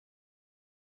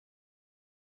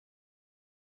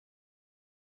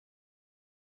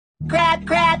Crab,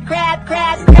 crab, crab,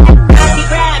 crab, crab, crabby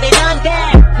crab is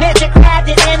unfair. Mr. Krabs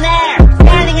is in there,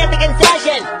 standing at the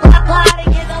concession,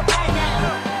 applauding his oppression.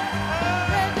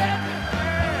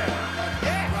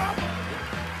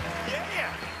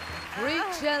 Yeah.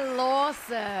 Preacher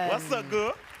Lawson. What's up,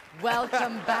 good?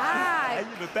 Welcome back.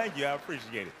 Thank you. I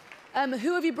appreciate it.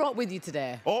 Who have you brought with you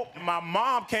today? Oh, my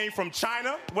mom came from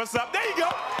China. What's up? There you go.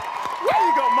 There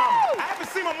you go, mama. I haven't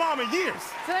seen my mom in years.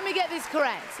 So let me get this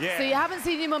correct. Yeah. So you haven't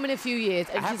seen your mum in a few years,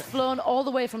 and she's flown all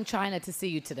the way from China to see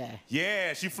you today.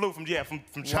 Yeah, she flew from China.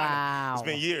 Wow. It's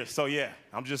been years, so yeah.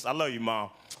 I love you,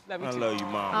 Mom. Love you I too. love you,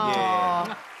 Mom. Aww.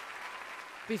 Yeah.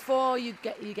 Before you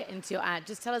get into your ad,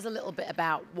 just tell us a little bit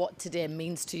about what today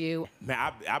means to you.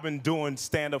 Man, I've been doing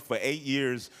stand-up for 8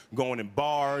 years, going in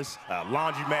bars,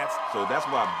 laundromats. So that's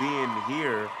why being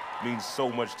here means so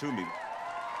much to me.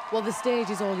 Well, the stage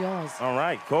is all yours. All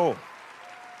right, cool.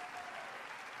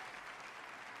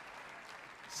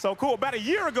 So cool. About a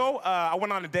year ago, I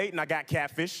went on a date and I got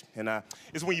catfished. And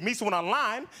it's when you meet someone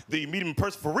online, then you meet them in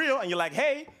person for real, and you're like,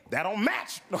 hey, that don't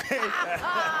match, okay?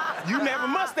 You never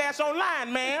mustache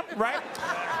online, ma'am, right?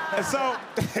 And so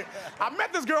I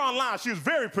met this girl online. She was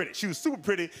very pretty. She was super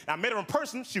pretty. I met her in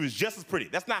person. She was just as pretty.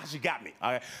 That's not how she got me.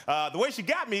 Okay? The way she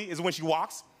got me is when she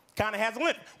walks, kind of has a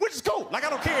limp, which is cool. Like, I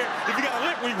don't care if you got a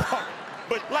limp when you walk.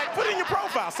 But, like, put it in your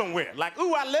profile somewhere. Like,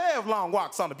 ooh, I love long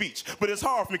walks on the beach, but it's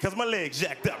hard for me because my leg's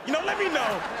jacked up. You know, let me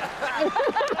know.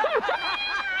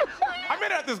 I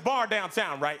met her at this bar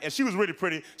downtown, right? And she was really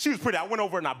pretty. She was pretty. I went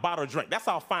over and I bought her a drink. That's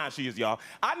how fine she is, y'all.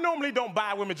 I normally don't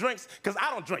buy women drinks because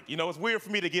I don't drink. You know, it's weird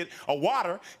for me to get a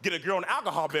water, get a girl an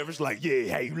alcohol beverage, like,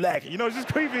 yeah, how you like it? You know, it's just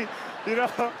creepy, you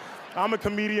know? I'm a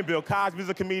comedian. Bill Cosby's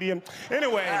a comedian.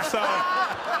 Anyway, so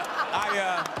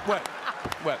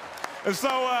what? And so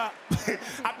I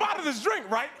bought her this drink,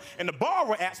 right? And the bar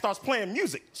we're at starts playing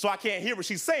music, so I can't hear what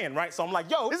she's saying, right? So I'm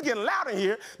like, yo, it's getting loud in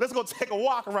here. Let's go take a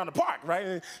walk around the park, right?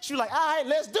 And she was like, all right,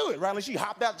 let's do it, right? And she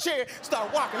hopped out the chair,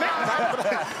 started walking out, right? But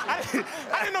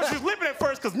I didn't know she was limping at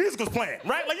first because music was playing,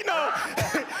 right? Like, you know,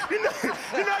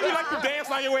 you like to dance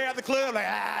on your way out the club, like,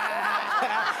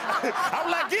 I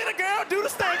was like, get it, girl, do the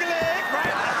stanky leg,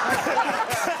 right?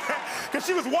 Because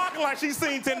she was walking like she's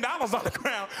seen $10 on the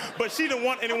ground, but she didn't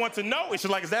want anyone to know. And she's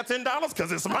like, is that $10?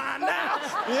 Because it's mine now.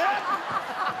 Yeah?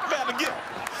 Better get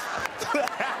it.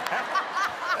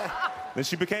 Then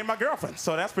she became my girlfriend,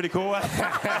 so that's pretty cool. Thank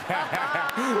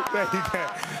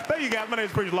you guys. My name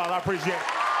is Preacher Lawson. I appreciate it.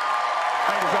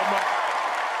 Thank you so much.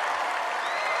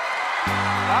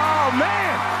 Oh,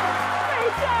 man.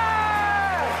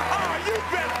 Oh, you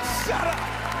better shut up.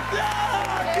 Oh,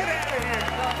 get out of here.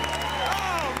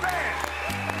 Oh, man.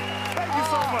 Thank you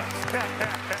so much.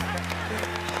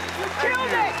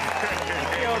 Killed it!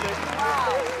 Killed it.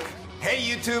 Wow. Hey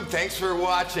YouTube, thanks for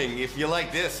watching. If you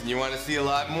like this and you want to see a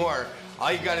lot more,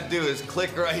 all you gotta do is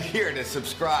click right here to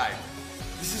subscribe.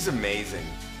 This is amazing.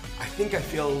 I think I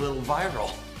feel a little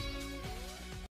viral.